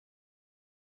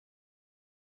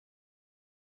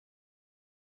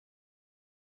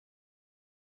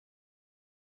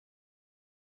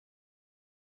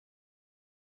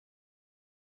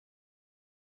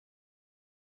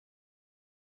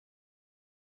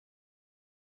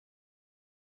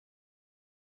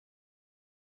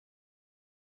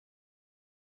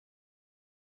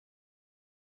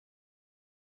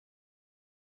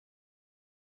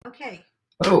Okay.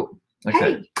 Oh,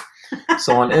 okay. Hey.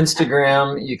 So on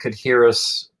Instagram, you could hear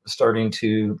us starting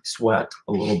to sweat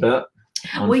a little bit.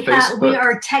 On we Facebook,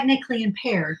 are technically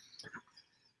impaired.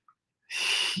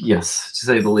 Yes, to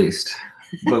say the least.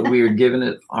 But we are giving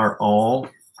it our all.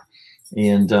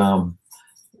 And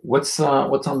what's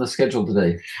on the schedule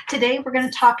today? Today, we're going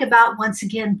to talk about, once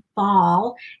again,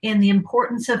 fall and the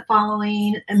importance of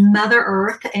following Mother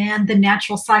Earth and the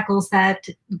natural cycles that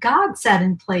God set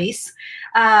in place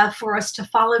for us to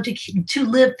follow to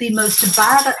live the most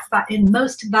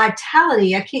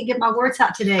vitality. I can't get my words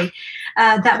out today.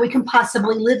 That we can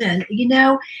possibly live in. You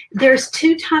know, there's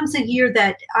 2 times a year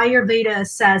that Ayurveda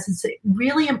says it's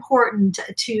really important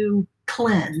to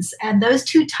cleanse, and those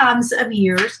 2 times of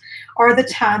years are the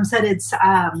times that it's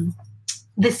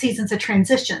the seasons of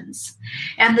transitions,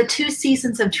 and the 2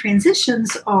 seasons of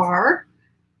transitions are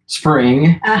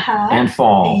spring and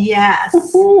fall. Yes.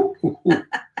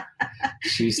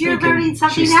 You're learning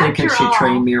something she's after thinking she all.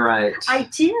 trained me right. I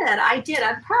did.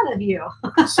 I'm proud of you.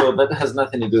 So that has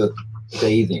nothing to do with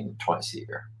bathing twice a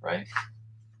year, right?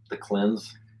 The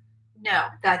cleanse. No,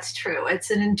 that's true. It's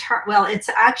it's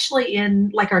actually in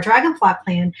like our Dragonfly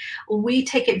plan, we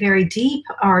take it very deep,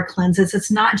 our cleanses. It's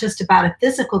not just about a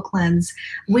physical cleanse.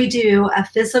 We do a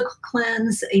physical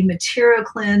cleanse, a material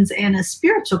cleanse, and a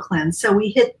spiritual cleanse. So we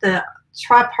hit the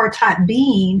tripartite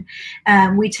being,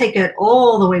 and we take it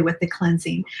all the way with the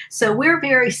cleansing. So we're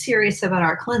very serious about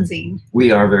our cleansing.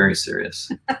 We are very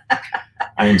serious.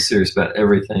 I am serious about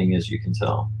everything, as you can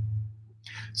tell.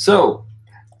 So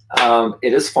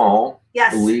it is fall.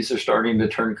 Yes. The leaves are starting to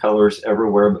turn colors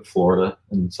everywhere but Florida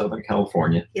and Southern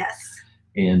California. Yes.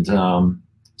 And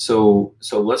so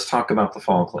let's talk about the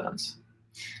fall cleanse.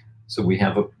 So we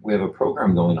have a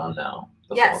program going on now.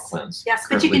 The fall cleanse. Yes,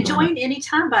 but you can join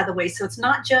anytime, by the way. So it's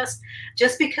not just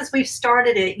because we've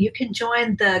started it. You can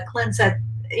join the cleanse at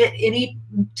any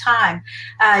time.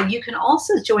 You can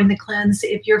also join the cleanse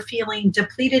if you're feeling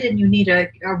depleted and you need a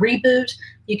reboot.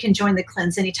 You can join the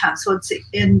cleanse anytime. So it's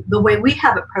in the way we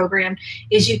have it programmed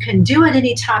is you can do it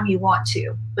anytime you want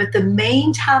to, but the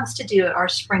main times to do it are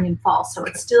spring and fall. So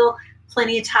it's still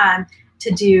plenty of time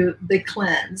to do the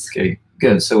cleanse. Okay,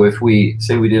 good. So if we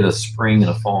say we did a spring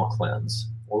and a fall cleanse,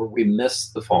 or we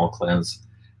missed the fall cleanse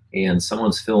and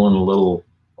someone's feeling a little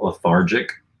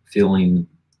lethargic, feeling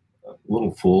a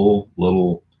little full,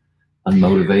 little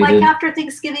unmotivated. Like after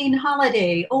Thanksgiving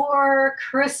holiday or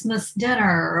Christmas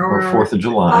dinner or 4th of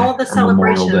July. All the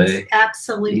celebrations. Memorial Day,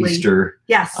 absolutely. Easter.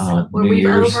 Yes. Where New we've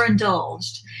Year's.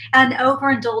 overindulged. And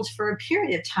overindulged for a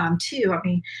period of time too. I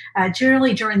mean,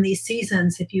 generally during these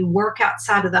seasons, if you work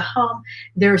outside of the home,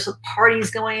 there's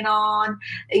parties going on.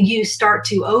 You start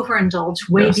to overindulge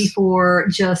way before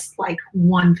just like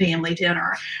one family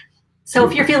dinner. So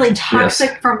if you're feeling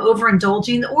toxic from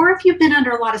overindulging, or if you've been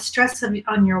under a lot of stress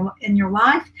in your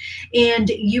life and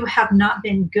you have not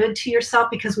been good to yourself,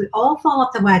 because we all fall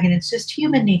off the wagon. It's just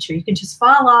human nature. You can just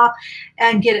fall off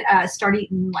and start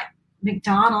eating like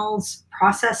McDonald's,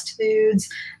 processed foods.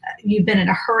 You've been in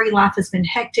a hurry. Life has been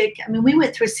hectic. I mean, we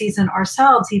went through a season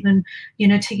ourselves, even,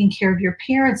 taking care of your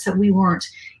parents, that we weren't,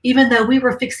 even though we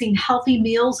were fixing healthy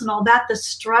meals and all that, the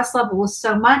stress level was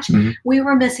so much. We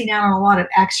were missing out on a lot of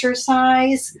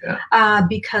exercise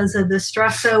because of the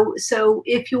stress. So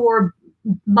if your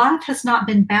life has not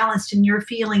been balanced and you're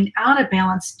feeling out of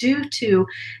balance due to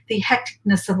the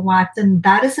hecticness of life, then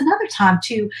that is another time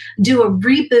to do a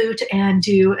reboot and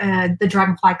do the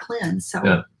Dragonfly cleanse. So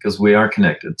yeah, because we are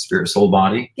connected, spirit, soul,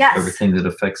 body. Yes. Everything that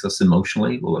affects us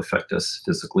emotionally will affect us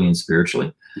physically and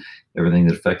spiritually. Everything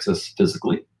that affects us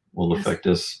physically will affect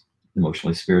us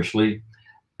emotionally, spiritually.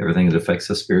 Everything that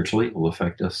affects us spiritually will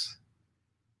affect us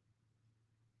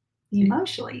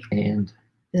emotionally and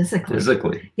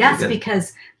physically. Yes,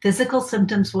 because physical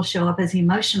symptoms will show up as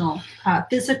emotional.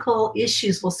 Physical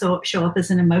issues will show up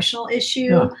as an emotional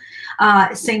issue.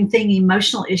 Same thing,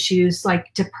 emotional issues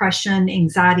like depression,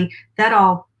 anxiety, that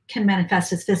all can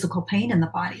manifest as physical pain in the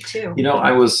body too.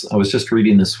 I was just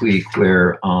reading this week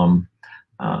where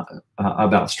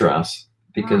about stress,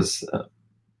 because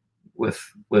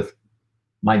with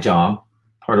my job,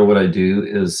 part of what I do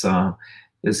is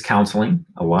counseling.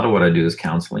 A lot of what I do is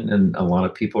counseling, and a lot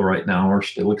of people right now are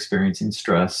still experiencing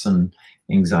stress and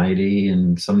anxiety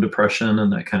and some depression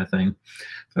and that kind of thing.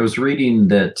 I was reading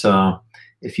that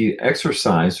if you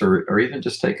exercise or even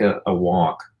just take a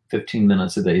walk 15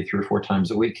 minutes a day, 3 or 4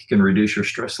 times a week, you can reduce your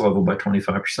stress level by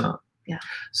 25%. Yeah.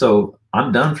 So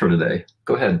I'm done for today.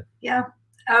 Go ahead. Yeah.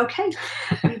 Okay.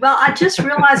 Well, I just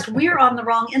realized we're on the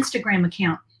wrong Instagram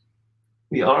account.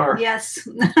 We are. Yes.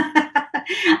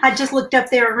 I just looked up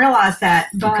there and realized that,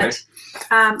 but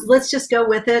let's just go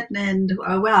with it. And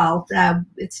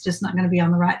it's just not going to be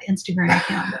on the right Instagram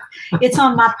account. But it's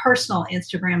on my personal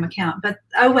Instagram account. But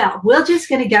oh well, we're just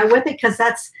going to go with it because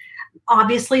that's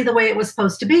obviously the way it was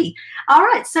supposed to be. All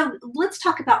right, so let's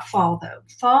talk about fall, though.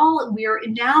 Fall, we are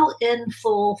now in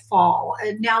full fall.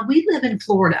 Now, we live in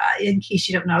Florida, in case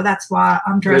you don't know. That's why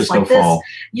I'm dressed like this. Fall.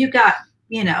 You got,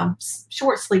 you know,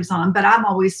 short sleeves on, but I'm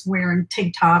always wearing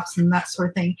tank tops and that sort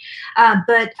of thing.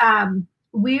 But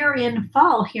we're in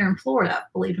fall here in Florida,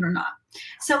 believe it or not.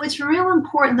 So it's real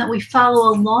important that we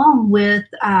follow along with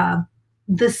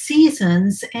the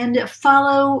seasons and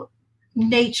follow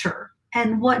nature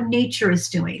and what nature is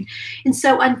doing. And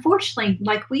so unfortunately,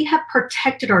 like, we have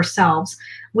protected ourselves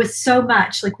with so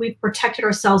much. Like, we've protected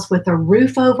ourselves with a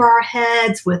roof over our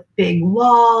heads, with big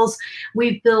walls.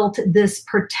 We've built this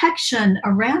protection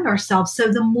around ourselves. So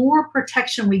the more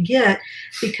protection we get,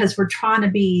 because we're trying to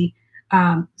be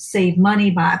save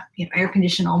money by, you know, air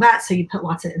conditioning, all that. So you put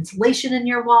lots of insulation in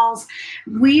your walls.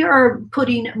 We are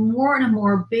putting more and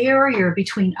more barrier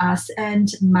between us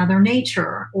and Mother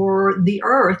Nature, or the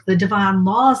earth, the divine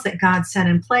laws that God set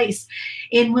in place.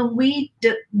 And when we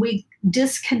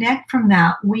disconnect from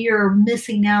that, we are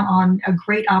missing out on a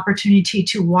great opportunity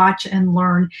to watch and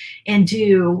learn and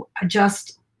do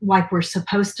just like we're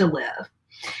supposed to live.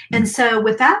 And so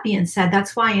with that being said,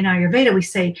 that's why in Ayurveda we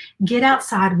say, get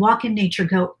outside, walk in nature,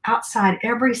 go outside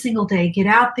every single day, get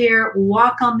out there,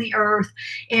 walk on the earth,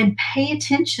 and pay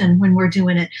attention when we're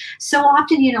doing it. So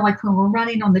often, you know, like when we're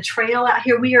running on the trail out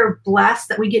here, we are blessed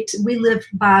that we live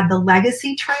by the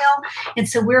Legacy Trail. And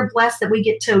so we're blessed that we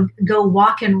get to go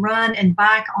walk and run and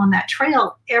bike on that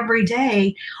trail every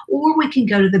day, or we can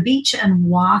go to the beach and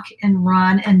walk and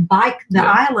run and bike the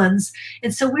islands.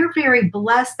 And so we're very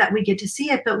blessed that we get to see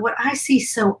it. But what I see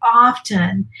so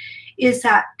often is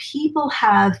that people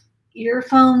have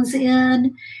earphones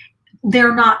in,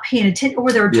 they're not paying attention,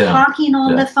 or they're talking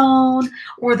on the phone,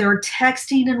 or they're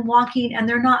texting and walking, and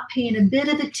they're not paying a bit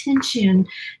of attention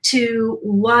to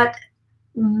what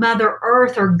Mother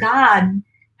Earth or God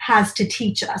has to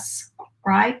teach us,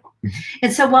 right?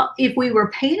 And so if we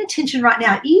were paying attention right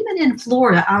now, even in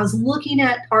Florida, I was looking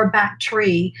at our back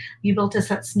tree. You built us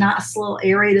that nice little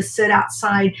area to sit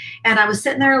outside. And I was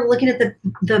sitting there looking at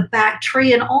the back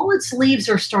tree, and all its leaves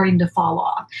are starting to fall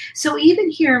off. So even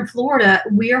here in Florida,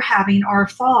 we are having our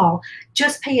fall.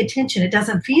 Just pay attention. It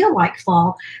doesn't feel like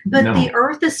fall, but the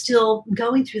earth is still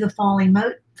going through the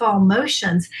fall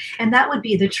motions. And that would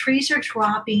be the trees are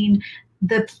dropping,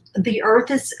 the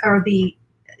earth is, or the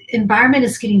environment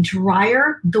is getting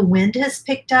drier. The wind has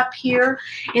picked up here.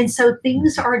 And so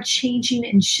things are changing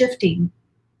and shifting.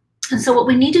 And so what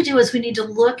we need to do is we need to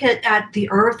look at the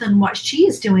earth and what she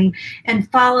is doing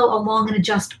and follow along and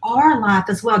adjust our life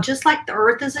as well. Just like the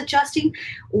earth is adjusting,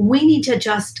 we need to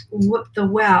adjust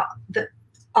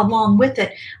along with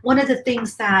it. One of the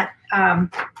things that,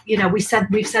 you know, we've said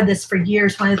this for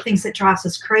years, one of the things that drives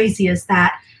us crazy is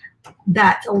that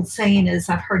old saying is,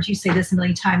 I've heard you say this a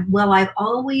million times, well, I've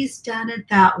always done it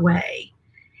that way.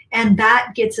 And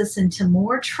that gets us into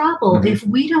more trouble if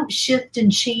we don't shift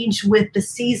and change with the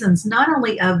seasons, not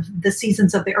only of the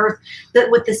seasons of the earth,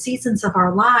 but with the seasons of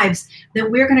our lives.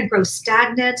 Then we're going to grow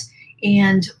stagnant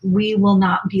and we will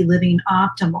not be living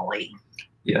optimally.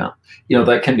 Yeah. You know,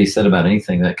 that can be said about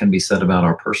anything. That can be said about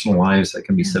our personal lives. That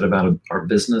can be said about our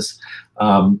business.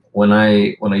 When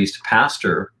I used to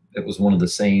pastor, it was one of the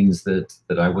sayings that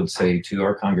I would say to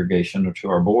our congregation or to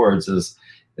our boards is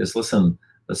listen,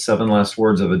 the 7 last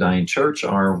words of a dying church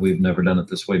are, we've never done it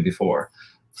this way before.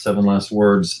 7 last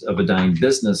words of a dying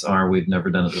business are, we've never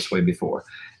done it this way before.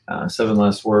 7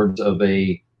 last words of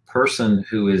a person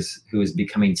who is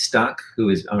becoming stuck, who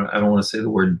is, I don't want to say the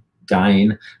word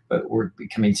dying, but we're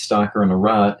becoming stuck or in a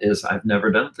rut, is, I've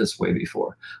never done it this way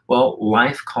before. Well,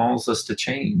 life calls us to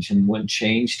change. And when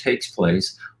change takes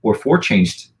place, or for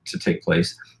change to take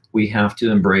place, we have to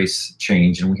embrace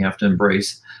change, and we have to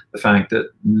embrace the fact that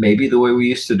maybe the way we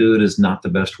used to do it is not the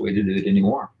best way to do it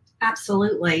anymore.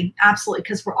 Absolutely. Absolutely.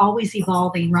 Because we're always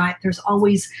evolving, right? There's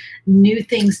always new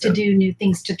things to do, new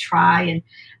things to try. And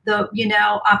you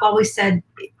know, I've always said,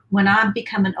 when I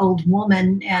become an old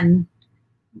woman, and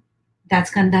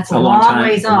that's a long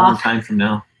ways off. A long time from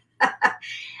now.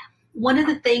 One of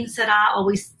the things that I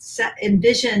always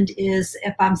envisioned is,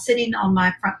 if I'm sitting on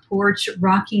my front porch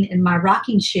rocking in my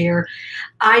rocking chair,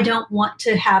 I don't want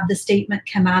to have the statement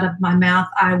come out of my mouth,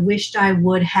 I wished I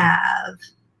would have.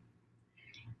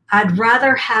 I'd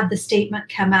rather have the statement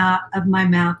come out of my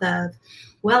mouth of,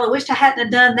 well, I wished I hadn't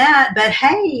have done that, but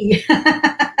hey.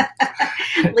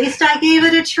 At least I gave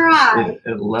it a try.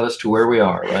 It led us to where we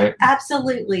are, right?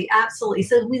 Absolutely, absolutely.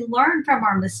 So we learn from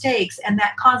our mistakes, and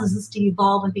that causes us to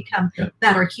evolve and become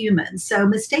better humans. So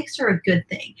mistakes are a good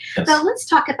thing. Yes. So let's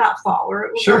talk about fall.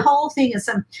 Sure. The whole thing is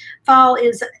fall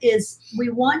is we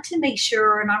want to make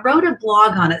sure, and I wrote a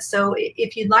blog on it. So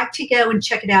if you'd like to go and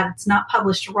check it out, it's not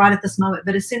published right at this moment,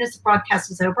 but as soon as the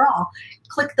broadcast is over, I'll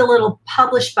click the little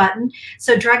publish button.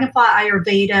 So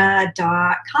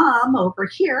dragonflyayurveda.com over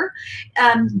here.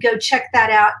 Go check that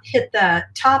out. Hit the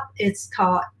top. It's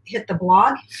called hit the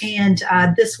blog, and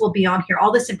this will be on here.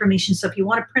 All this information. So if you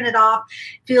want to print it off,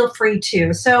 feel free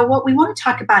to. So what we want to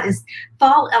talk about is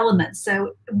fall elements.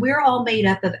 So we're all made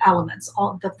up of elements,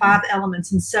 all the 5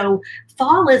 elements, and so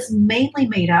fall is mainly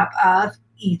made up of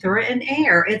ether and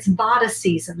air. It's Vata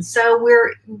season. So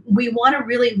we want to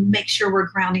really make sure we're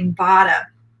grounding Vata.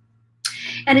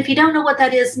 And if you don't know what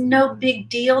that is, no big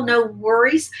deal, no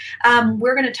worries.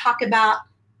 We're going to talk about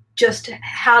just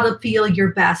how to feel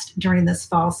your best during this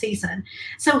fall season.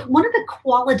 So one of the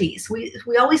qualities, we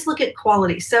always look at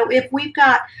qualities. So if we've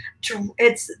got,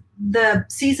 the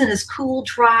season is cool,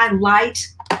 dry, light,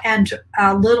 and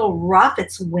a little rough,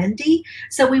 it's windy.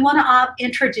 So we want to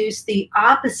introduce the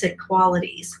opposite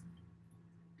qualities.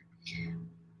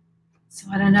 So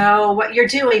I don't know what you're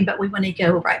doing, but we want to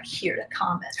go right here to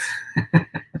comments.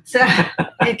 So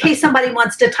in case somebody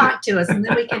wants to talk to us, and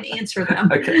then we can answer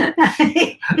them.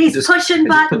 Okay. He's pushing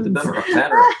buttons. Put the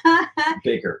banner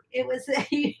bigger. It was,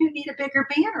 you need a bigger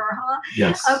banner, huh?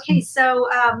 Yes. Okay, so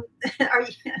are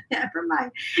you, never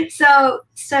mind. So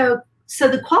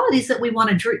the qualities that we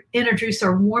want to introduce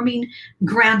are warming,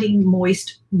 grounding,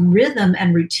 moist, rhythm,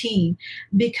 and routine,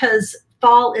 because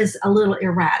fall is a little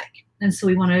erratic. And so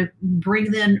we want to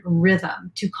bring in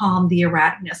rhythm to calm the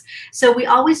erraticness. So we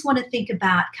always want to think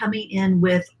about coming in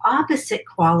with opposite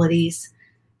qualities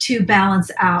to balance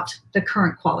out the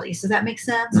current qualities. Does that make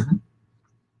sense? Mm-hmm.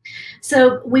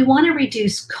 So we want to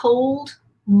reduce cold,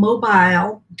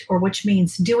 mobile, or which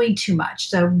means doing too much.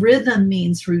 So rhythm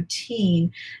means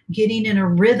routine, getting in a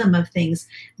rhythm of things,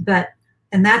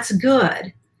 and that's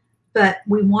good, but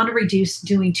we want to reduce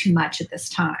doing too much at this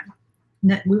time.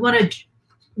 We want to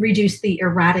reduce the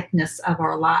erraticness of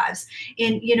our lives.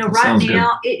 And, right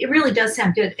now, it really does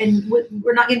sound good. And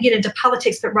we're not going to get into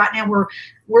politics, but right now we're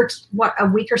what, a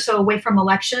week or so away from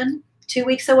election? 2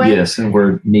 weeks away? Yes, and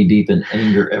we're knee deep in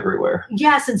anger everywhere.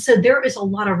 Yes, and so there is a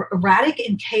lot of erratic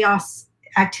and chaos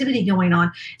activity going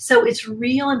on. So it's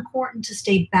real important to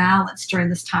stay balanced during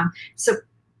this time. So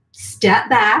step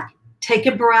back, take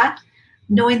a breath,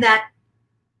 knowing that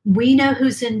we know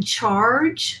who's in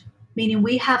charge, meaning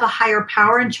we have a higher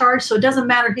power in charge. So it doesn't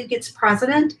matter who gets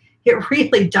president. It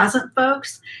really doesn't,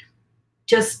 folks.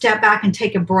 Just step back and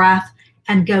take a breath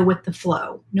and go with the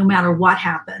flow, no matter what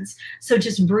happens. So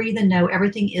just breathe and know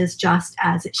everything is just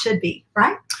as it should be,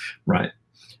 right? Right.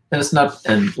 And it's not,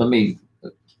 and let me,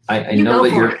 I know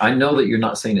that you're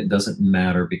not saying it doesn't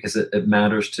matter, because it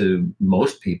matters to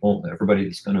most people. Everybody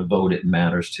that's going to vote, it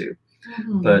matters to.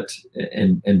 Mm-hmm. But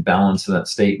in balance of that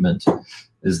statement,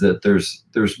 is that there's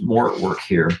more at work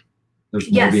here.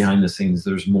 There's more behind the scenes.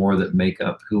 There's more that make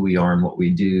up who we are and what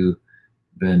we do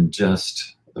than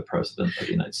just the president of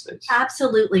the United States.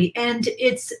 Absolutely. And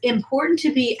it's important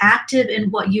to be active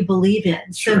in what you believe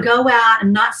in. Sure. So go out,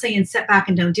 I'm not saying sit back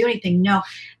and don't do anything. No,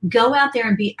 go out there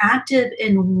and be active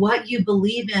in what you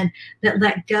believe in, that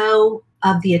let go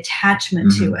of the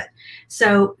attachment to it.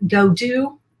 So go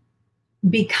do,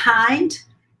 be kind,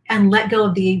 and let go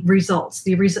of the results,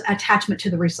 the attachment to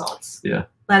the results. Yeah.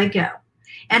 Let it go.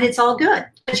 And it's all good.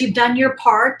 Because you've done your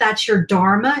part. That's your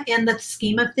dharma in the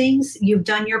scheme of things. You've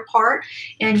done your part,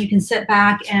 and you can sit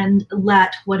back and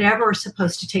let whatever is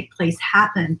supposed to take place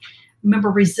happen.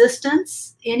 Remember,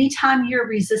 resistance, anytime you're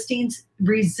resisting,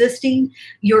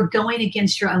 you're going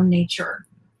against your own nature,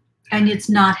 and it's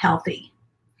not healthy.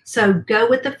 So go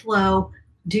with the flow,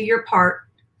 do your part,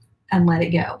 and let it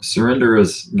go. Surrender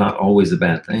is not always a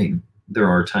bad thing. There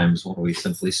are times when we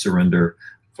simply surrender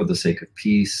for the sake of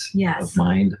peace, of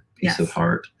mind, peace of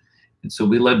heart. And so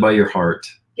be led by your heart.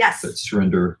 Yes. But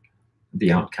surrender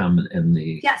the outcome and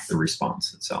the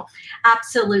response itself.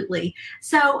 Absolutely.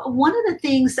 So one of the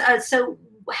things, so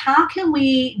how can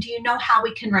we, do you know how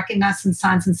we can recognize some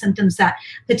signs and symptoms that,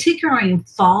 particularly in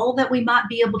fall, that we might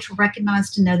be able to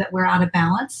recognize to know that we're out of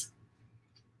balance?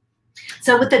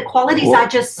 So with the qualities I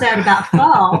just said about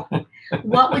fall,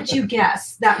 what would you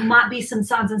guess that might be some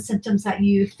signs and symptoms that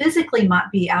you physically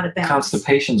might be out of balance?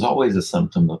 Constipation is always a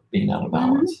symptom of being out of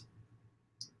balance.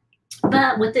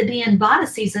 But with it being Vata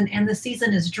season and the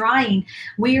season is drying,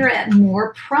 we are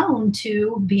more prone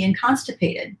to being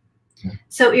constipated.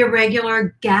 So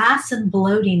irregular gas and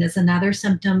bloating is another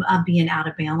symptom of being out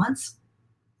of balance.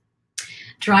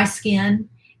 Dry skin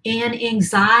and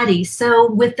anxiety.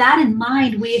 So with that in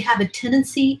mind, we have a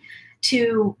tendency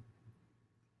to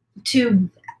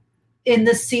in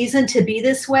this season to be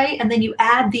this way. And then you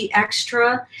add the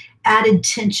extra added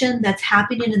tension that's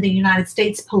happening in the United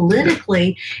States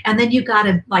politically. And then you got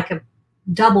a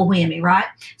double whammy, right?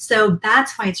 So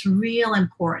that's why it's real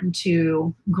important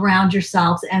to ground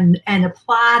yourselves and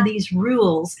apply these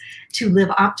rules to live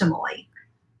optimally.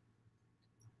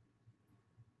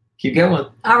 Keep going.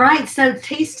 All right. So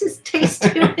taste is taste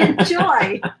to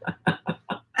enjoy.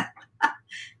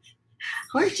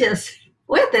 We're just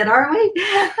with it, aren't we?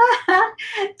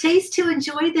 Taste to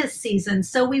enjoy this season.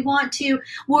 So we're going to,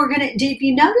 if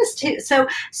you notice too, so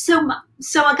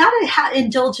I got to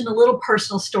indulge in a little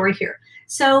personal story here.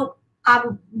 So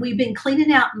we've been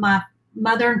cleaning out my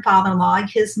mother and father-in-law,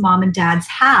 his mom and dad's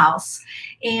house,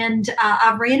 and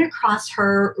I ran across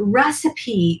her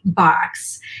recipe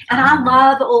box. And I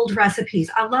love old recipes.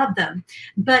 I love them.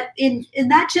 But in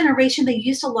that generation, they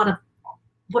used a lot of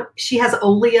she has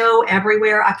oleo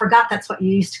everywhere. I forgot that's what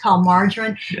you used to call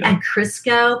margarine, and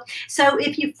Crisco. So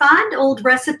if you find old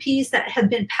recipes that have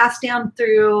been passed down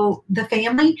through the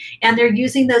family and they're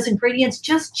using those ingredients,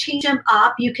 just change them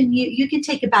up. You can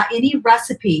take about any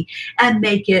recipe and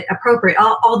make it appropriate.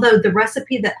 Although the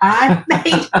recipe that I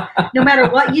made, no matter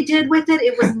what you did with it,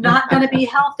 it was not going to be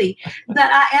healthy.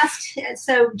 But I asked,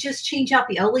 so just change out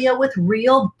the oleo with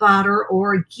real butter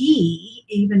or ghee,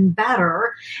 even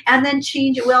better, and then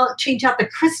change out the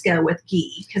Crisco with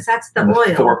ghee, because that's the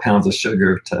oil. 4 pounds of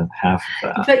sugar to half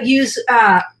of that. But use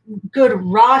good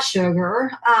raw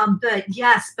sugar.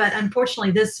 But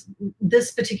unfortunately,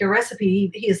 this particular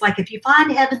recipe, he is like, if you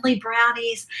find heavenly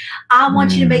brownies, I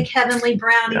want you to make heavenly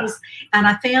brownies. Yeah. And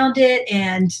I found it,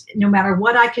 and no matter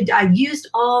what I used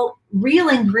all real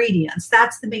ingredients.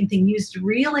 That's the main thing. Used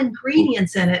real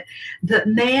ingredients in it. But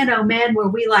man, oh man, were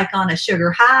we like on a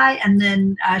sugar high and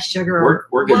then sugar.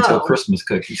 We're good until Christmas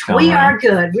cookies come. We are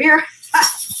good. We're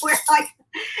like.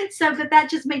 So, but that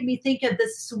just made me think of the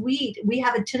sweet. We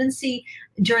have a tendency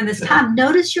during this time.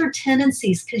 Notice your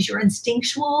tendencies, because you're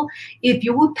instinctual. If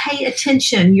you will pay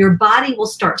attention, your body will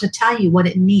start to tell you what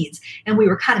it needs. And we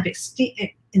were kind of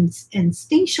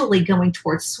instinctually going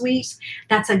towards sweets.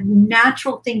 That's a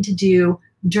natural thing to do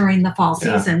during the fall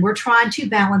season. We're trying to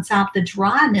balance out the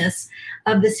dryness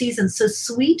of the season. So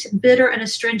sweet, bitter, and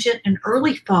astringent in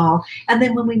early fall. And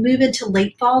then when we move into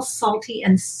late fall, salty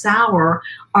and sour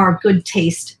are good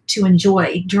taste to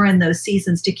enjoy during those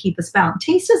seasons to keep us balanced.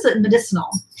 Taste is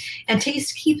medicinal, and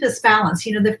taste keeps us balanced.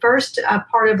 You know, the first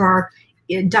part of our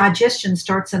digestion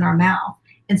starts in our mouth.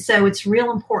 And so it's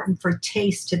real important for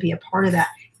taste to be a part of that.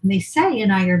 And they say in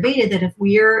Ayurveda that if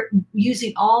we're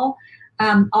using all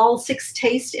 6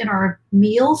 tastes in our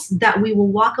meals, that we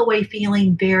will walk away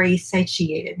feeling very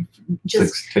satiated.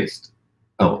 6 tastes.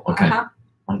 Oh, okay.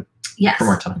 Yes. One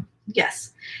more time.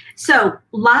 Yes. So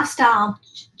lifestyle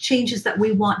changes that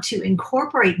we want to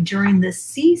incorporate during this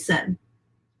season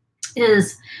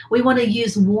is we want to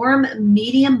use warm,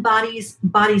 medium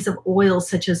bodies of oil,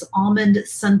 such as almond,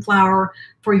 sunflower,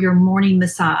 for your morning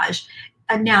massage.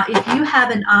 And now, if you have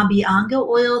an Abhyanga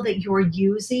oil that you're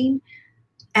using,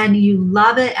 and you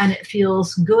love it and it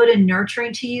feels good and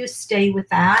nurturing to you, stay with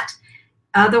that.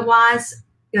 Otherwise,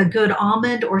 a good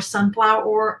almond or sunflower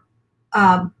or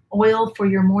oil for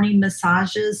your morning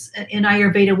massages. In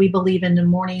Ayurveda, we believe in the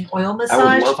morning oil massage.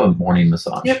 I would love a morning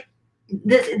massage. Yep.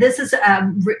 This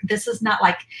is not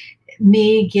like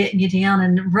me getting you down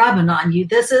and rubbing on you.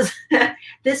 This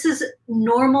is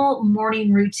normal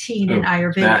morning routine in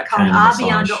Ayurveda called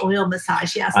Abhyanga oil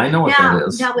massage. Yes, I know what that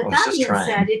is. Now, with that being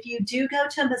said, if you do go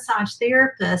to a massage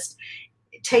therapist,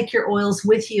 take your oils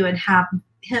with you and have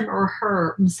him or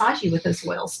her massage you with those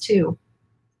oils too.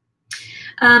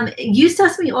 Use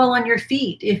sesame oil on your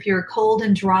feet. If you're cold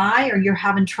and dry or you're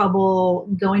having trouble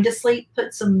going to sleep,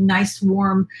 put some nice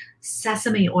warm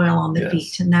sesame oil on the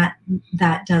feet, and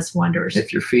that does wonders.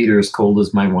 If your feet are as cold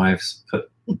as my wife's,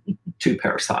 put 2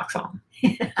 pair of socks on.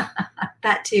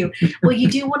 That too. Well, you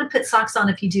do want to put socks on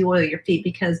if you do oil your feet,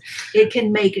 because it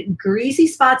can make greasy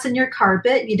spots in your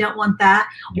carpet. You don't want that.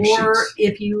 Or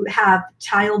if you have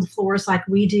tiled floors like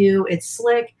we do, it's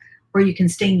slick, or you can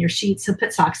stain your sheets. So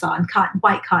put socks on,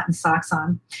 white cotton socks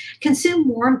on. Consume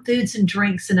warm foods and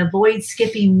drinks and avoid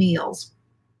skipping meals.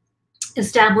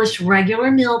 Establish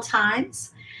regular meal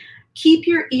times. Keep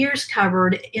your ears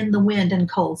covered in the wind and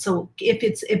cold. So if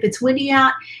it's windy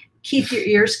out, keep your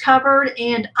ears covered.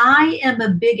 And I am a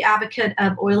big advocate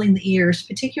of oiling the ears,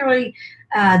 particularly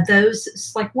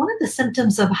those, like one of the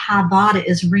symptoms of high vata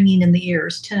is ringing in the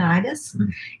ears, tinnitus. Mm-hmm.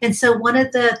 And so one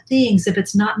of the things, if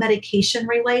it's not medication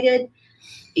related,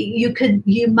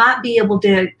 you might be able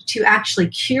to actually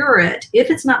cure it. If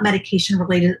it's not medication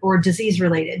related or disease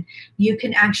related, you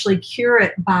can actually cure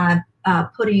it by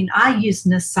I use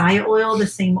Nisaya oil, the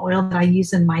same oil that I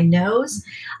use in my nose.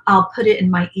 I'll put it in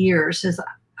my ears. As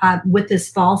with this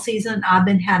fall season, I've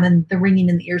been having the ringing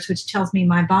in the ears, which tells me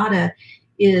my vata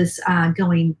is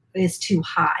too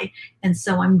high. And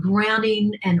so I'm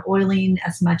grounding and oiling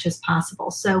as much as possible.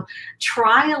 So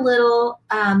try a little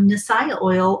Nisaya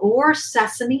oil or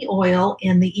sesame oil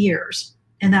in the ears.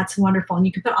 And that's wonderful. And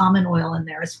you can put almond oil in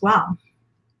there as well.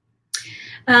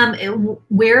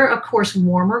 Wear, of course,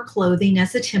 warmer clothing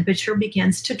as the temperature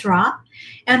begins to drop,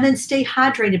 and then stay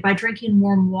hydrated by drinking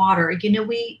warm water. You know,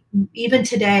 even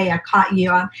today, I caught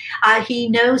you. He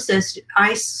knows this.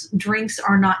 Ice drinks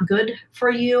are not good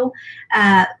for you.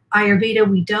 Ayurveda,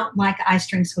 we don't like ice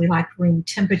drinks. We like room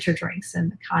temperature drinks.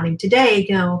 And I caught him today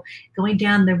going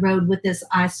down the road with this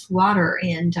ice water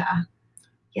and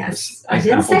yes, I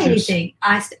didn't say anything.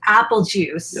 Iced apple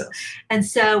juice. Yes. And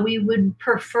so we would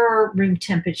prefer room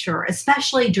temperature,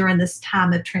 especially during this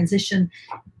time of transition.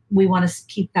 We want to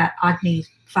keep that Agni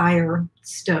fire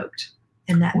stoked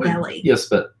in that belly. Yes,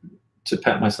 but to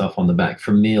pat myself on the back,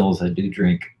 for meals, I do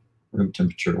drink room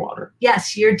temperature water.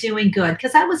 Yes, you're doing good,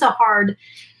 because that was a hard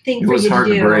thing for you to do. It was hard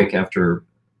to break after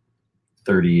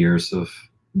 30 years of,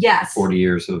 40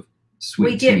 years of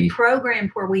sweet tea. We get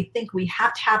programmed where we think we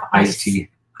have to have iced tea.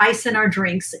 Ice in our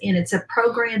drinks, and it's a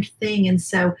programmed thing. And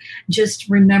so just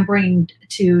remembering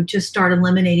to just start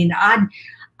eliminating.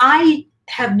 I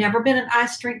have never been an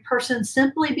ice drink person,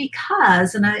 simply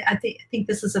because, and I think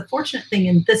this is a fortunate thing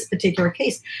in this particular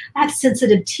case, I have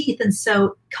sensitive teeth, and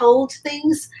so cold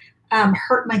things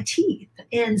hurt my teeth.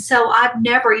 And so I've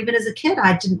never, even as a kid,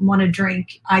 I didn't want to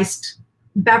drink iced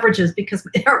beverages because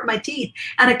it hurt my teeth,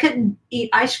 and I couldn't eat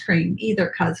ice cream either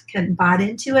because I couldn't bite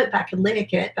into it. I could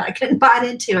lick it, but I couldn't bite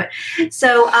into it.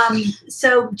 So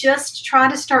just try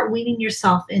to start weaning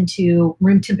yourself into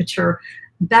room temperature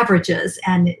beverages,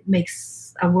 and it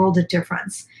makes a world of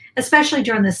difference, especially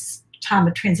during this time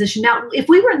of transition. Now, if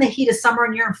we were in the heat of summer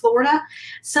and you're in Florida,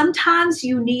 sometimes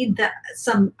you need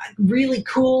some really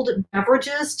cooled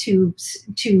beverages to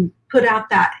put out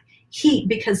that heat,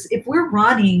 because if we're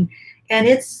running and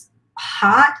it's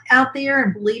hot out there,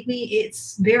 and believe me,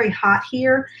 it's very hot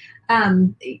here,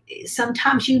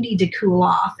 sometimes you need to cool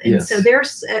off. And so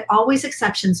there's always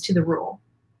exceptions to the rule.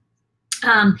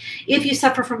 If you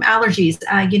suffer from allergies,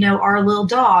 our little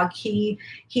dog,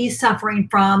 he's suffering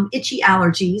from itchy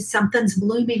allergies. Something's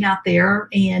blooming out there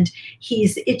and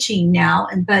he's itching now.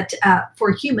 But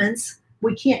for humans,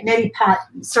 we can't neti pot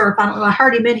syrup. I don't know. I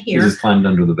heard him in here. He just climbed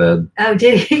under the bed. Oh,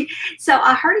 did he? So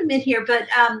I heard him in here, but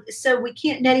so we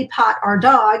can't neti pot our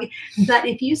dog. But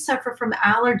if you suffer from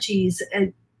allergies,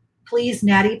 please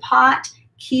neti pot.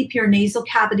 Keep your nasal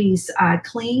cavities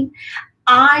clean.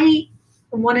 I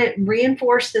want to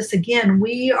reinforce this again.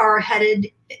 We are headed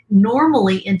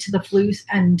normally into the flu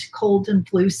and cold and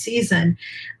flu season.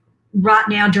 Right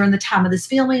now, during the time of this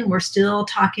filming, we're still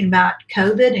talking about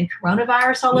COVID and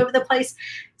coronavirus all over the place.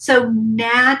 So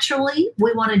naturally,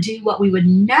 we want to do what we would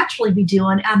naturally be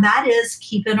doing, and that is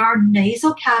keeping our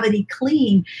nasal cavity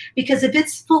clean. Because if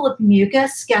it's full of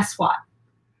mucus, guess what?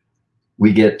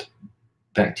 We get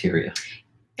bacteria.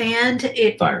 And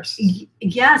virus.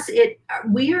 Yes,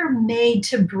 we are made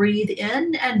to breathe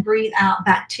in and breathe out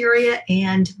bacteria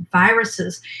and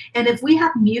viruses. And if we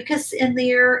have mucus in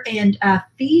there and a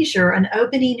fissure, an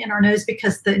opening in our nose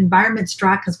because the environment's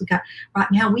dry, because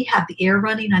right now we have the air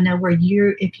running. I know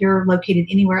if you're located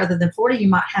anywhere other than Florida, you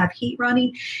might have heat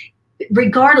running.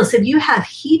 Regardless, if you have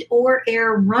heat or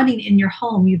air running in your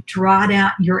home, you've dried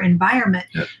out your environment.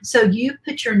 Yep. So you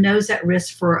put your nose at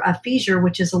risk for a fissure,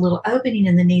 which is a little opening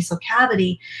in the nasal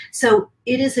cavity. So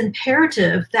it is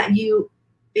imperative that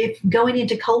if going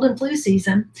into cold and flu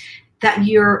season, that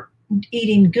you're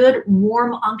eating good,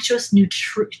 warm, unctuous,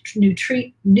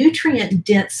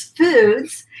 nutrient-dense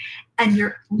foods, and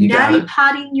you're neti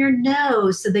potting your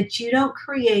nose so that you don't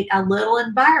create a little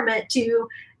environment to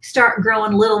start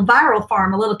growing a little viral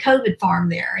farm, a little COVID farm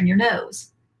there in your nose.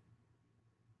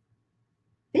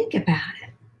 Think about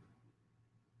it.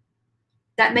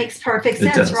 That makes perfect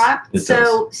sense, right?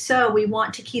 So we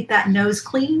want to keep that nose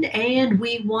clean, and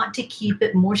we want to keep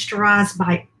it moisturized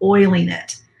by oiling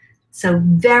it. So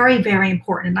very, very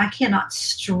important. And I cannot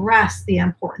stress the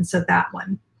importance of that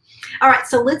one. All right,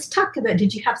 so let's talk about.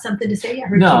 Did you have something to say? I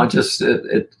heard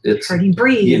it's heard you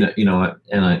breathe. Not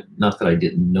that I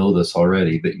didn't know this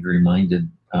already, but you reminded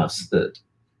us that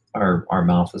our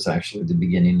mouth is actually the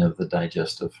beginning of the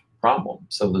digestive problem.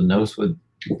 So the nose would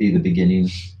be the beginning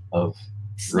of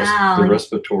the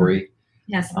respiratory.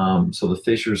 Yes. So the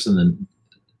fissures in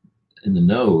the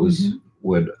nose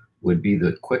would be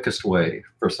the quickest way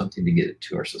for something to get it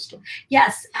to our system.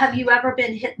 Yes. Have you ever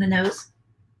been hit in the nose?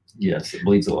 Yes, it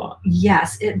bleeds a lot.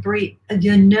 Yes,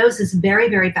 the nose is very,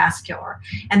 very vascular.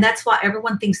 And that's why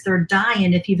everyone thinks they're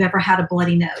dying if you've ever had a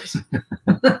bloody nose.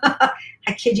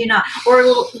 I kid you not. Or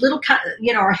a little cut,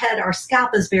 our head, our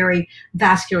scalp is very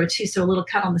vascular too. So a little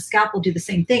cut on the scalp will do the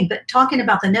same thing. But talking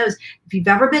about the nose, if you've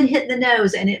ever been hit in the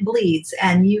nose and it bleeds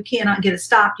and you cannot get it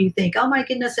stopped, you think, oh my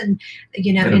goodness. And,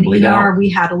 in ER, we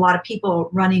had a lot of people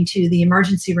running to the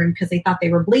emergency room because they thought they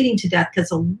were bleeding to death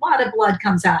because a lot of blood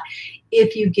comes out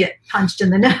if you get punched in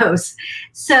the nose.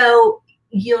 So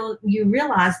you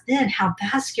realize then how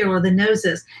vascular the nose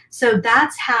is. So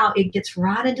that's how it gets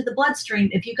right into the bloodstream.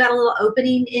 If you got a little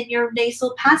opening in your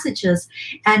nasal passages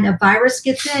and a virus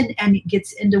gets in and it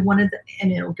gets into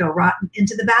and it'll go right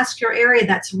into the vascular area,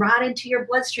 that's right into your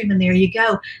bloodstream. And there you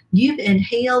go. You've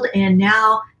inhaled and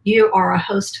now you are a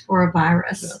host for a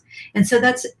virus. Yeah. And so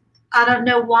I don't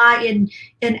know why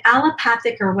in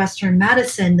allopathic or Western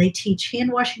medicine, they teach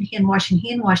hand washing.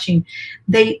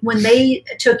 When they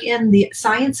took in the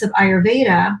science of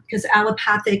Ayurveda, because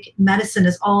allopathic medicine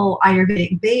is all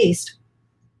Ayurvedic based,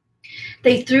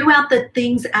 they threw out the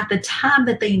things at the time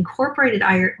that they incorporated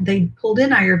they pulled in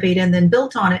Ayurveda and then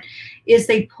built on it, is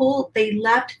they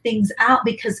left things out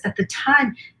because at the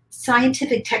time,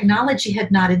 scientific technology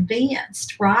had not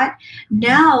advanced, right?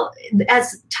 Now,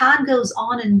 as time goes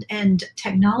on and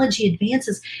technology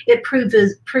advances, it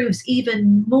proves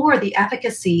even more the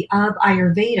efficacy of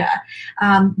Ayurveda.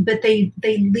 But they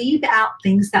leave out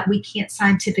things that we can't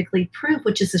scientifically prove,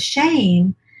 which is a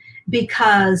shame,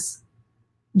 because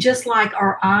just like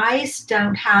our eyes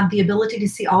don't have the ability to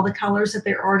see all the colors that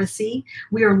there are to see,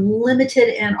 we are limited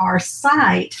in our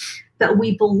sight, but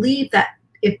we believe that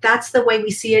if that's the way we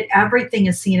see it, everything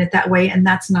is seeing it that way, and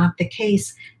that's not the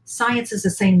case. Science is the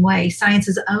same way. Science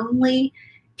is only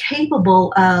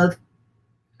capable of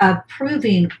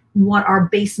proving what our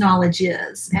base knowledge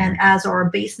is. And as our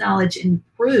base knowledge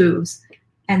improves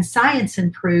and science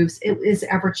improves, it is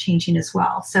ever changing as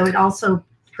well. So it also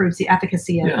proves the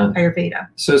efficacy of Ayurveda.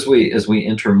 So as we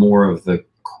enter more of the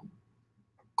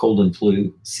cold and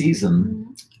flu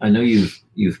season, I know you've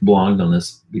blogged on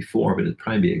this before, but it'd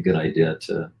probably be a good idea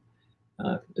to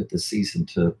at the season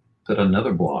to put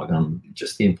another blog on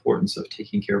just the importance of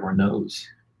taking care of our nose.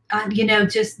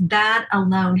 Just that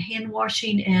alone, hand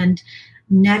washing and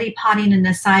neti potting and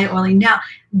acai oiling. Now,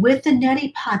 with the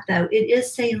neti pot though, it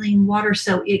is saline water,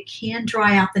 so it can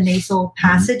dry out the nasal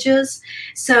passages.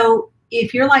 So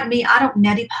if you're like me, I don't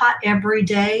neti pot every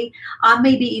day. I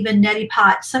maybe even neti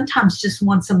pot sometimes just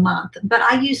once a month. But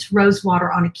I use rose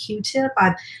water on a Q-tip.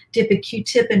 I dip a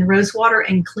Q-tip in rose water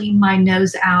and clean my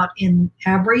nose out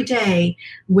every day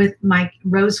with my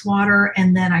rose water,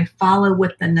 and then I follow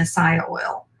with the acai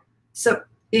oil. So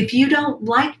if you don't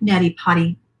like neti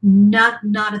potting, not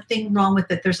a thing wrong with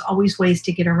it. There's always ways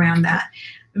to get around that.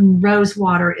 Rose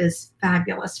water is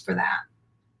fabulous for that.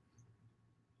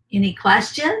 Any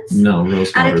questions? No,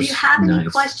 rose water. And if you have any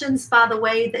questions, by the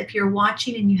way, if you're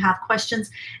watching and you have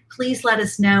questions, please let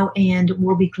us know and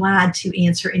we'll be glad to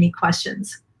answer any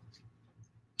questions.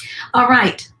 All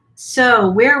right.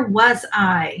 So where was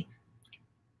I?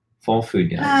 Fall food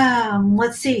guide.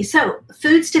 Let's see. So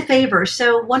foods to favor.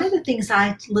 So one of the things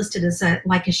I listed is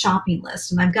like a shopping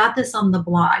list, and I've got this on the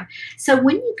blog. So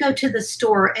when you go to the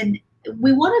store, and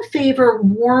we want to favor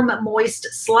warm, moist,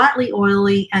 slightly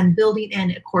oily, and building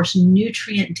in, of course,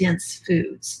 nutrient-dense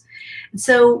foods.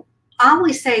 So I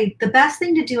always say the best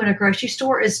thing to do in a grocery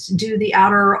store is to do the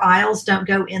outer aisles. Don't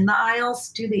go in the aisles.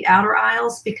 Do the outer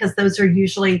aisles, because those are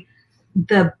usually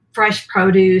the fresh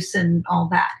produce and all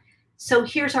that. So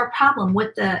here's our problem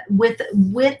with us in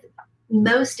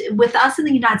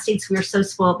the United States. We are so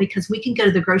spoiled because we can go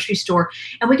to the grocery store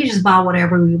and we can just buy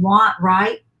whatever we want,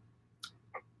 right?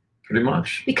 Pretty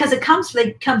much. Because it comes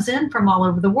in from all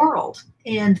over the world.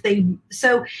 And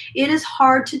so it is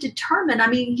hard to determine. I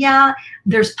mean, yeah,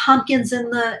 there's pumpkins in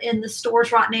the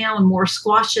stores right now and more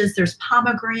squashes. There's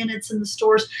pomegranates in the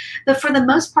stores. But for the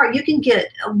most part, you can get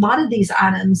a lot of these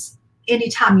items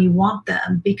anytime you want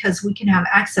them, because we can have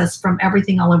access from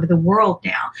everything all over the world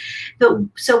now. But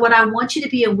so what I want you to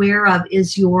be aware of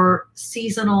is your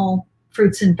seasonal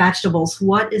fruits and vegetables,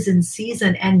 what is in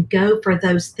season, and go for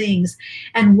those things.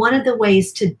 And one of the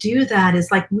ways to do that is,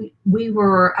 like we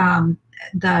were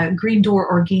the Green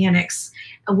Door Organics,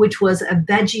 which was a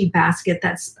veggie basket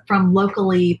that's from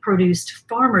locally produced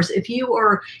farmers. If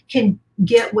you can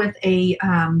get with a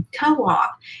co-op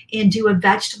and do a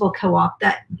vegetable co-op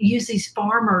that use these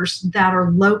farmers that are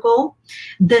local,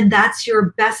 then that's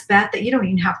your best bet, that you don't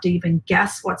even have to even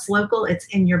guess what's local. It's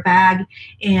in your bag,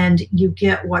 and you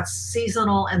get what's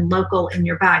seasonal and local in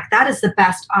your bag. That is the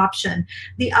best option.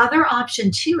 The other option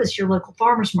too is your local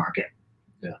farmers market.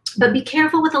 Yeah. But be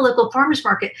careful with the local farmers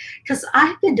market, because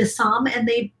I've been to some and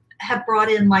they have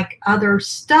brought in like other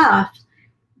stuff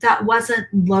that wasn't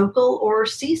local or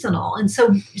seasonal. And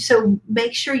so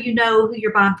make sure you know who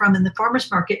you're buying from in the farmers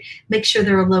market. Make sure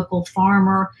they're a local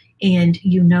farmer and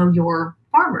you know your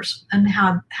farmers and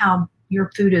how your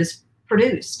food is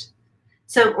produced.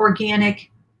 So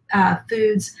organic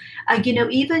foods,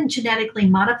 even genetically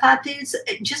modified foods,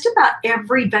 just about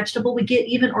every vegetable we get,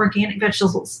 even organic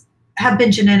vegetables, have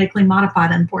been genetically modified,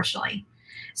 unfortunately.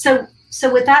 So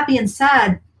with that being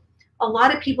said, a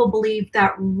lot of people believe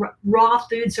that raw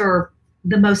foods are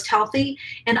the most healthy,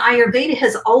 and Ayurveda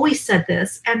has always said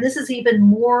this, and this is even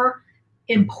more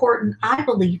important, I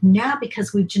believe, now,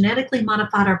 because we've genetically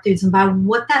modified our foods. And by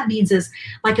what that means is,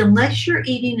 like, unless you're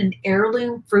eating an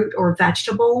heirloom fruit or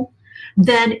vegetable,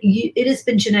 then it has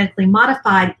been genetically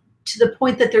modified to the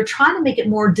point that they're trying to make it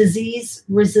more disease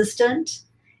resistant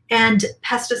and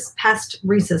pest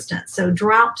resistant. So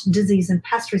drought, disease, and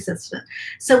pest resistant.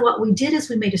 So what we did is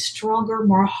we made a stronger,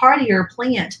 more hardier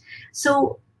plant.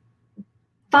 So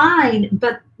fine,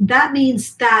 but that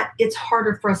means that it's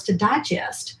harder for us to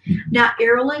digest. Now,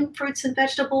 heirloom fruits and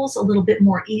vegetables, a little bit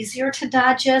more easier to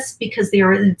digest because they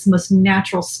are in its most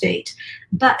natural state.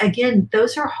 But again,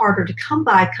 those are harder to come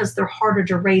by because they're harder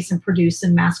to raise and produce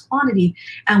in mass quantity.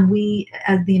 And we,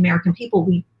 as the American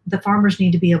people, the farmers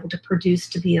need to be able to produce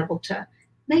to be able to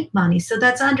make money. So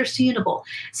that's understandable.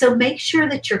 So make sure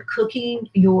that you're cooking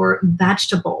your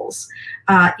vegetables,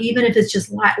 even if it's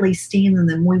just lightly steaming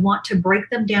them. We want to break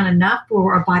them down enough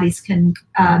where our bodies can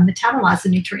metabolize the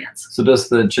nutrients. So does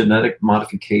the genetic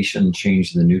modification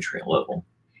change the nutrient level?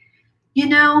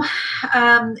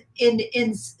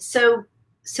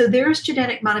 So there's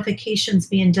genetic modifications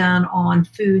being done on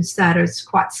foods that is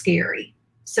quite scary.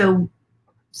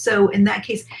 So in that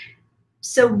case,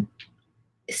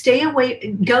 stay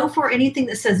away, go for anything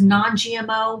that says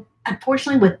non-GMO.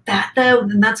 Unfortunately with that though,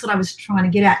 and that's what I was trying to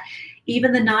get at,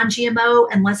 even the non-GMO,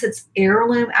 unless it's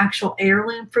actual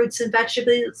heirloom fruits and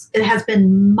vegetables, it has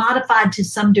been modified to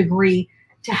some degree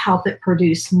to help it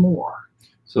produce more.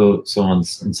 So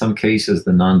in some cases,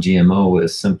 the non-GMO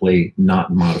is simply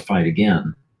not modified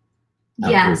again.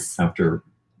 After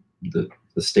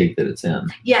the state that it's in.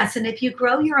 Yes, and if you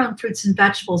grow your own fruits and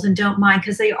vegetables, and don't mind,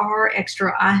 because they are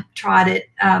extra, I've tried it,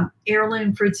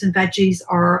 heirloom fruits and veggies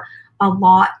are a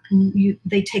lot,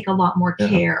 they take a lot more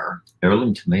care.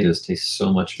 Heirloom tomatoes taste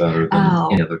so much better than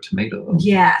any other tomato.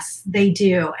 Yes, they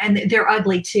do, and they're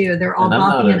ugly too. They're all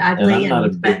bumpy and ugly. And I'm not a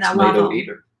big tomato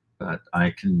eater, but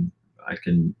I can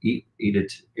eat a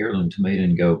heirloom tomato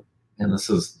and go, and this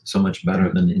is so much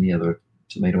better than any other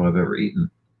tomato I've ever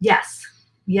eaten.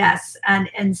 Yes,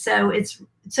 and so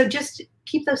just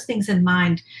keep those things in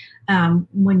mind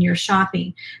when you're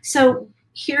shopping. So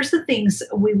here's the things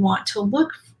we want to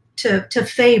look to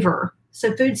favor.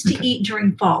 So foods to eat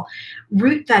during fall: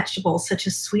 root vegetables such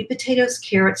as sweet potatoes,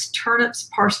 carrots, turnips,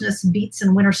 parsnips, beets,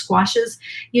 and winter squashes.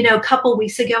 A couple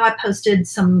weeks ago I posted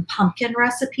some pumpkin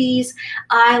recipes.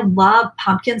 I love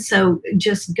pumpkin, so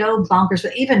just go bonkers.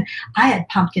 But even I add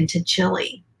pumpkin to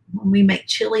chili. When we make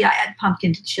chili, I add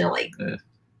pumpkin to chili. Yeah.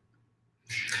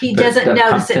 He doesn't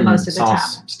notice it most of the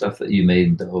time. Stuff that you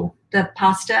made though. The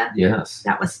pasta? Yes.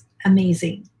 That was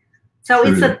amazing. So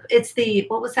it's the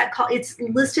what was that called? It's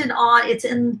listed it's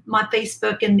in my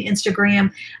Facebook and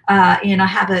Instagram, and I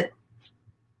have it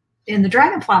in the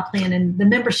Dragonfly plan and the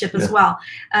membership as well.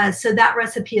 So that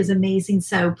recipe is amazing.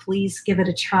 So please give it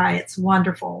a try. It's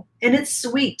wonderful. And it's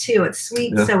sweet too. It's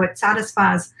sweet. Yeah. So it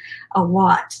satisfies a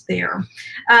lot there.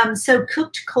 So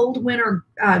cooked cold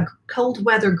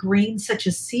weather greens such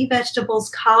as sea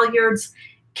vegetables, collards,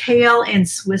 kale, and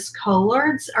Swiss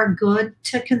collards are good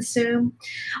to consume.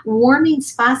 Warming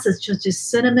spices such as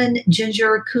cinnamon,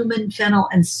 ginger, cumin, fennel,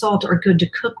 and salt are good to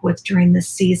cook with during this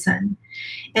season.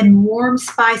 And warm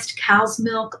spiced cow's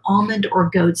milk, almond, or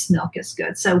goat's milk is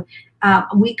good. So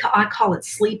I call it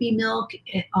sleepy milk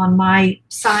on my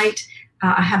site.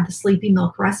 I have the sleepy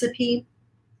milk recipe.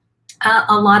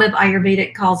 A lot of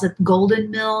Ayurvedic calls it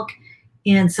golden milk,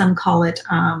 and some call it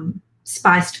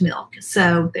spiced milk.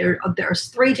 So there's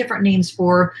 3 different names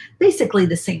for basically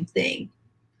the same thing.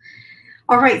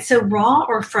 All right, so raw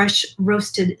or fresh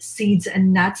roasted seeds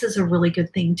and nuts is a really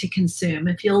good thing to consume.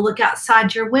 If you'll look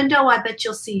outside your window, I bet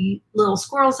you'll see little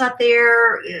squirrels out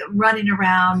there running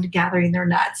around gathering their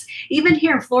nuts. Even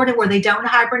here in Florida where they don't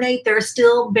hibernate, they're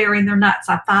still bearing their nuts.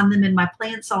 I find them in my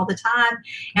plants all the time,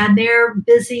 and they're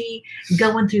busy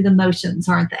going through the motions,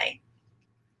 aren't they?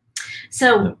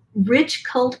 So rich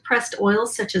cold pressed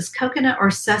oils such as coconut or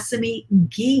sesame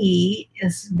ghee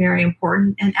is very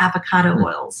important, and avocado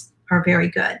oils are very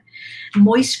good.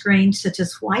 Moist grains such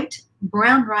as white,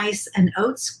 brown rice, and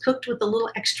oats cooked with a little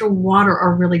extra water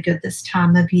are really good this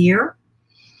time of year.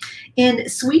 And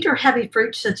sweet or heavy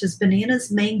fruits such as bananas,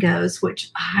 mangoes,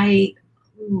 which I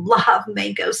love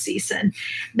mango season.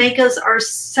 Mangoes are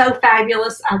so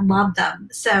fabulous. I love them.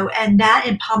 So, and that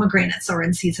and pomegranates are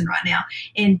in season right now.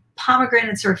 And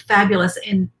pomegranates are fabulous.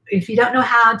 And if you don't know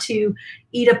how to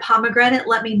eat a pomegranate,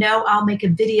 let me know. I'll make a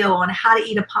video on how to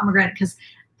eat a pomegranate because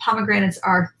pomegranates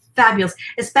are fabulous,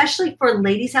 especially for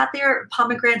ladies out there.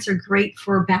 Pomegranates are great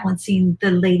for balancing the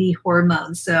lady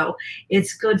hormones. So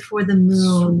it's good for the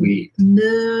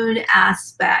moon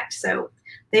aspect. So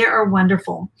they are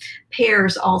wonderful.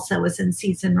 Pears also is in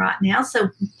season right now. So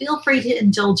feel free to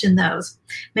indulge in those.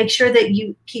 Make sure that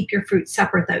you keep your fruit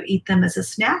separate though. Eat them as a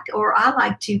snack, or I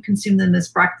like to consume them as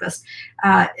breakfast.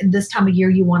 This time of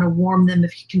year, you want to warm them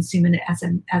if you consume it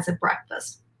as a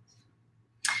breakfast.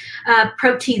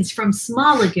 Proteins from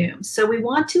small legumes. So we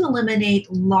want to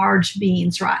eliminate large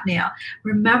beans right now.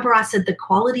 Remember, I said the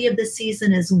quality of the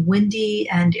season is windy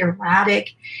and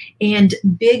erratic, and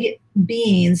big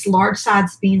beans, large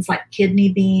sized beans like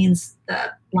kidney beans,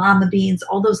 the lima beans,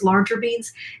 all those larger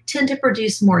beans tend to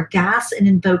produce more gas and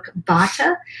invoke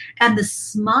vata. And the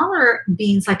smaller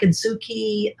beans like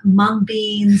adzuki, mung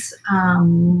beans,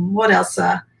 what else?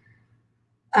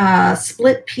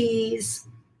 Split peas,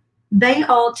 they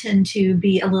all tend to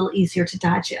be a little easier to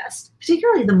digest,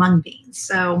 particularly the mung beans.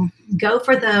 So go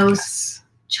for those. Yes.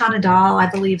 Chana dal, I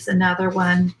believe, is another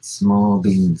one. Small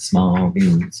beans, small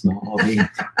beans, small beans.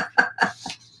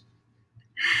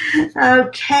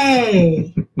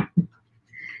 Okay.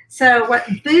 So what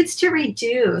foods to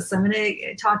reduce? I'm going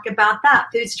to talk about that.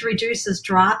 Foods to reduce is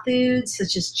dry foods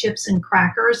such as chips and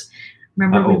crackers.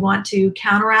 Remember, we want to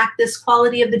counteract this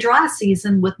quality of the dry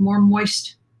season with more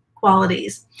moist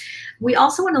qualities. We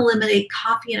also want to eliminate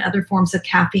coffee and other forms of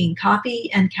caffeine.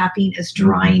 Coffee and caffeine is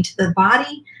drying to the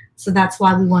body, so that's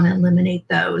why we want to eliminate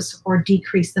those or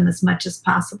decrease them as much as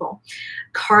possible.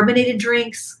 Carbonated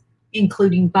drinks,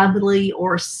 including bubbly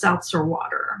or seltzer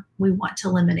water, we want to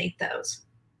eliminate those.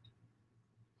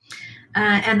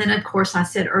 And then, of course, I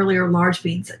said earlier, large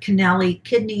beans, cannelli,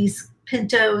 kidneys,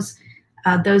 pintos,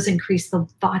 those increase the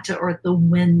vata or the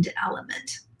wind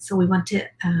element. So we want to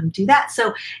do that.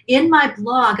 So in my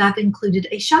blog, I've included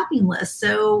a shopping list.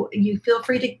 So you feel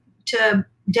free to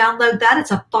download that. It's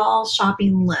a fall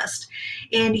shopping list.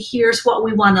 And here's what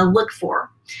we want to look for.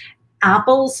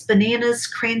 Apples, bananas,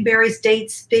 cranberries,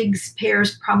 dates, figs,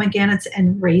 pears, pomegranates,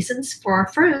 and raisins for our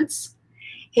fruits.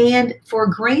 And for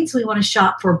grains, we want to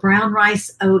shop for brown rice,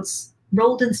 oats,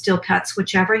 rolled in steel cuts,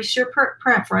 whichever is your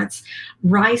preference,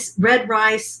 rice, red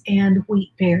rice, and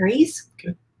wheat berries.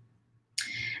 Okay.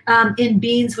 In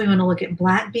beans, we want to look at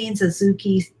black beans,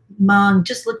 azuki, mung,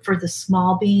 just look for the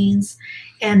small beans.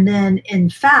 And then in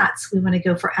fats, we want to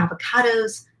go for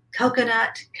avocados,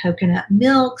 coconut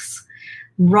milks,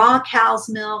 raw cow's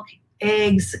milk,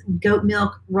 eggs, goat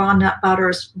milk, raw nut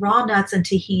butters, raw nuts, and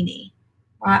tahini.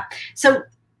 Right? So,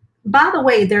 by the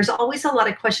way, there's always a lot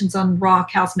of questions on raw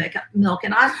cow's milk,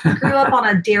 and I grew up on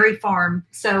a dairy farm,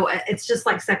 so it's just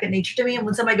like second nature to me. And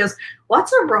when somebody goes,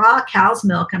 "What's a raw cow's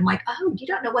milk?" I'm like, "Oh, you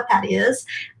don't know what that is?"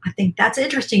 I think that's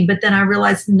interesting, but then I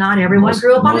realized not everyone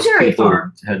grew up on a dairy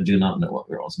farm. Do not know what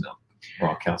raw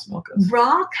cow's milk is.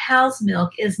 Raw cow's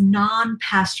milk is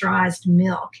non-pasteurized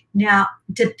milk. Now,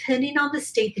 depending on the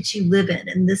state that you live in,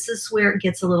 and this is where it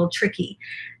gets a little tricky,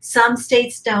 some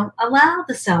states don't allow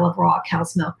the sale of raw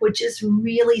cow's milk, which is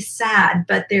really sad,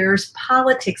 but there's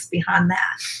politics behind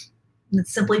that.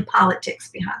 It's simply politics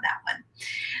behind that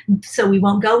one. So we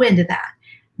won't go into that.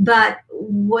 But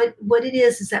what it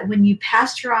is that when you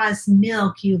pasteurize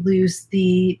milk, you lose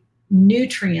the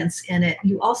nutrients in it.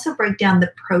 You also break down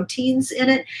the proteins in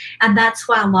it, and that's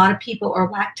why a lot of people are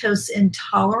lactose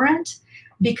intolerant,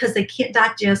 because they can't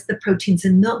digest the proteins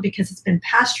in milk because it's been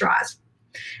pasteurized.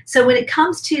 So when it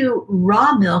comes to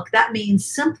raw milk, that means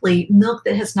simply milk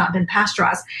that has not been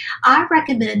pasteurized. I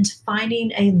recommend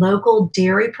finding a local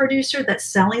dairy producer that's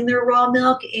selling their raw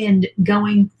milk and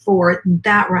going for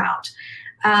that route.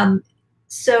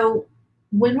 So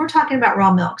when we're talking about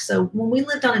raw milk, so when we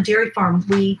lived on a dairy farm,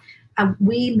 we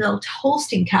we milked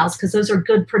Holstein cows because those are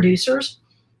good producers.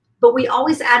 But we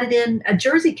always added in a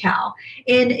Jersey cow.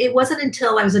 And it wasn't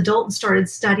until I was adult and started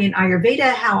studying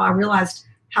Ayurveda how I realized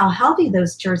how healthy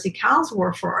those Jersey cows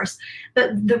were for us.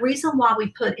 But the reason why we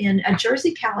put in a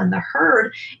Jersey cow in the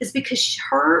herd is because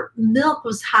her milk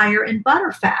was higher in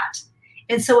butter fat.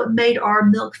 And so it made our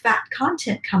milk fat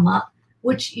content come up,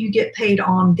 which you get paid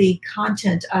on the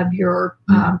content of your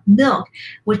milk,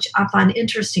 which I find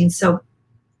interesting. So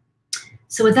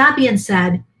with that being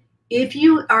said, if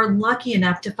you are lucky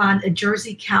enough to find a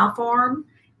Jersey cow farm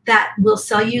that will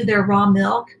sell you their raw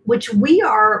milk, which we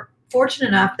are fortunate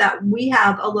enough that we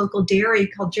have a local dairy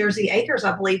called Jersey Acres,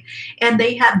 I believe, and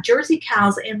they have Jersey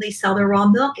cows and they sell their raw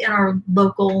milk in our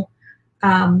local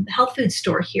health food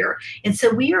store here. And so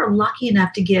we are lucky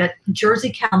enough to get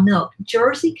Jersey cow milk.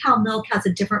 Jersey cow milk has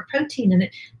a different protein in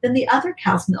it than the other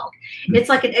cow's milk. It's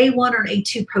like an A1 or an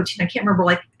A2 protein. I can't remember,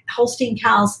 like Holstein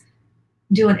cows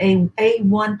do an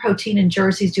A1 protein and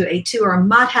Jerseys do A2, or I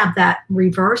might have that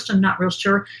reversed. I'm not real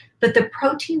sure. But the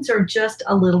proteins are just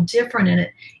a little different in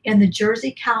it. And the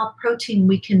Jersey cow protein,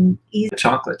 we can eat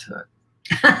chocolate to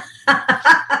it.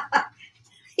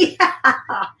 Yeah.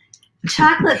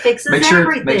 Chocolate fixes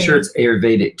everything. Make sure it's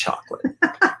Ayurvedic chocolate.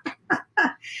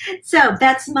 So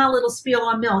that's my little spiel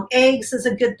on milk. Eggs is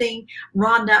a good thing.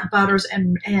 Raw nut butters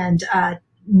and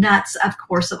nuts, of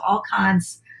course, of all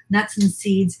kinds, nuts and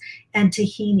seeds, and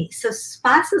tahini. So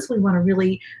spices we want to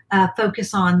really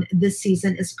focus on this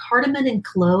season is cardamom and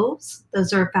cloves.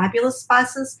 Those are fabulous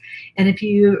spices. And if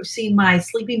you see my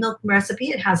sleepy milk recipe,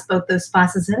 it has both those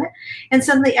spices in it. And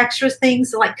some of the extra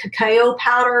things like cacao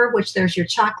powder, which there's your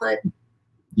chocolate.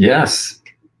 Yes.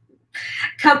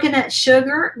 Coconut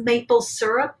sugar, maple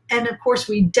syrup, and of course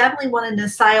we definitely want to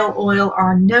Nasal oil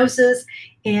our noses,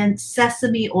 and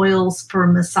sesame oils for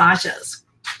massages.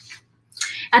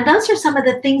 And those are some of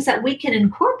the things that we can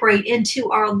incorporate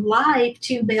into our life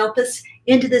to help us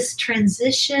into this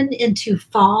transition into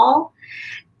fall.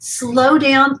 Slow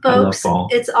down, folks. I love fall.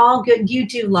 It's all good. You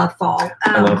do love fall.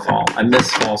 I love fall. I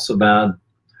miss fall so bad.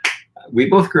 We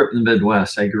both grew up in the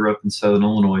Midwest. I grew up in Southern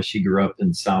Illinois. She grew up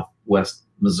in Southwest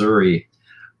Missouri.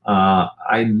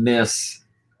 I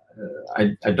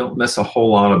don't miss a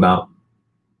whole lot about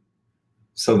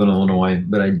Southern Illinois,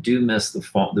 but I do miss the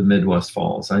fall, the Midwest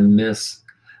falls. I miss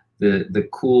the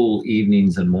cool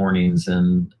evenings and mornings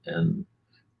and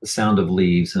the sound of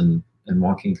leaves and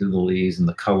walking through the leaves and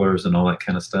the colors and all that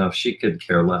kind of stuff. She could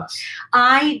care less.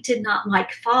 I did not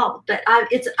like fall, but I've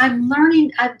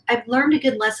learned a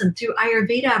good lesson through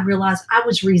Ayurveda. I realized I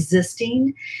was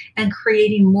resisting and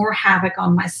creating more havoc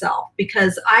on myself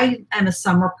because I am a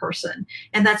summer person,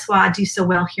 and that's why I do so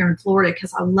well here in Florida,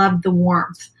 because I love the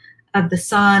warmth of the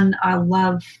sun. I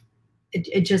love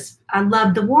I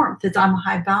love the warmth. I'm a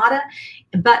high Vata,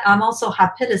 but I'm also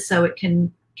high Pitta, so it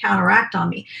can counteract on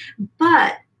me.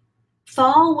 But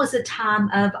fall was a time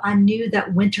of, I knew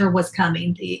that winter was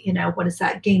coming. What is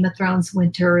that? Game of Thrones,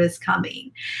 winter is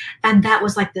coming. And that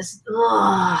was like this,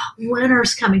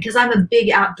 winter's coming, because I'm a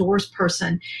big outdoors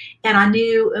person. And I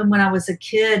knew, and when I was a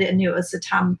kid, I knew it was a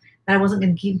time that I wasn't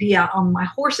going to be out on my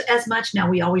horse as much. Now,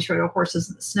 we always rode our horses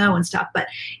in the snow and stuff, but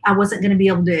I wasn't going to be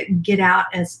able to get out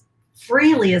as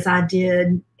freely as I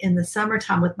did in the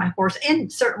summertime with my horse,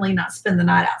 and certainly not spend the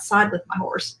night outside with my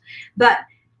horse. But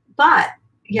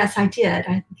yes, I did.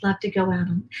 I'd love to go out.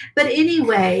 But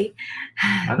anyway,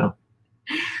 I know.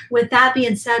 With that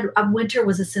being said, winter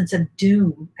was a sense of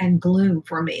doom and gloom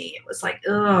for me. It was like,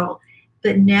 oh.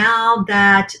 But now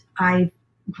that I've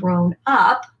grown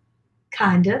up,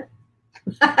 kind of,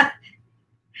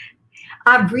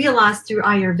 I've realized through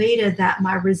Ayurveda that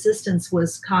my resistance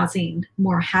was causing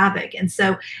more havoc. And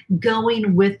so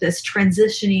going with this,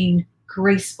 transitioning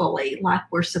gracefully like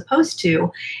we're supposed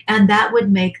to, and that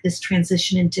would make this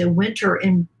transition into winter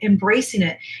and embracing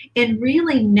it. And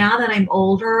really, now that I'm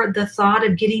older, the thought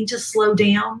of getting to slow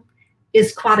down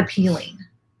is quite appealing.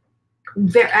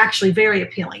 Actually very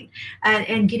appealing,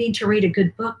 and getting to read a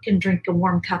good book and drink a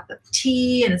warm cup of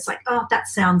tea, and it's like, oh, that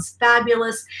sounds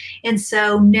fabulous. And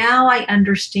so now I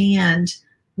understand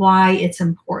why it's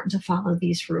important to follow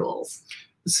these rules.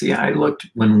 See, I looked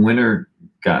when winter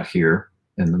got here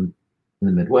in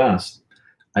the Midwest,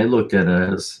 I looked at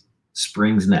it as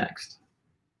spring's next.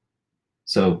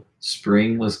 So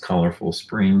spring was colorful.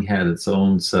 Spring had its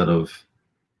own set of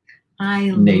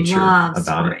nature about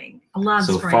spring. it. I love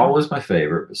so spring. Fall was my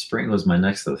favorite, but spring was my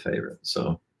next to the favorite.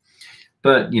 So,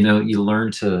 but you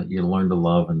learn to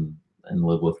love and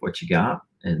live with what you got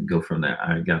and go from there.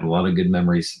 I got a lot of good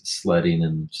memories sledding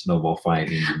and snowball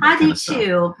fighting. And I do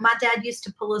too. My dad used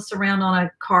to pull us around on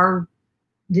a car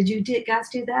Did you guys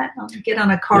do that? Get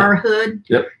on a car hood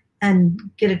and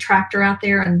get a tractor out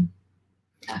there, and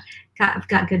I've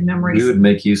got good memories. We would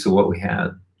make use of what we had.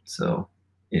 So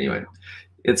anyway,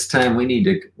 it's time. We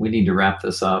need to wrap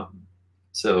this up.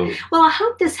 So, well, I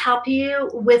hope this helped you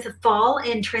with fall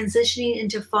and transitioning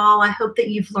into fall. I hope that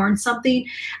you've learned something.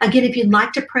 Again, if you'd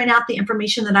like to print out the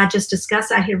information that I just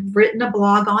discussed, I have written a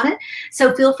blog on it.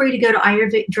 So feel free to go to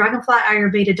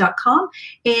dragonflyayurveda.com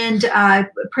and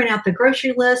print out the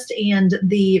grocery list and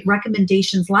the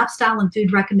recommendations, lifestyle and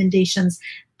food recommendations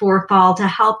for fall to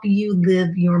help you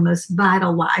live your most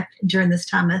vital life during this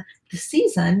time of the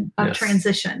season of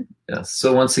transition. Yes.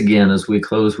 So once again, as we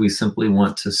close, we simply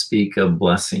want to speak a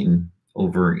blessing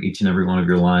over each and every one of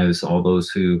your lives, all those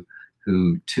who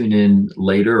tune in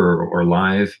later or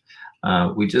live.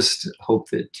 We just hope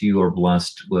that you are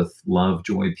blessed with love,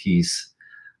 joy, peace,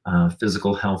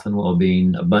 physical health and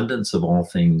well-being, abundance of all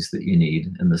things that you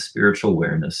need, and the spiritual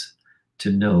awareness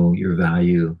to know your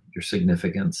value, your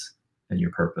significance, and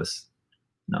your purpose.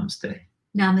 Namaste.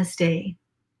 Namaste.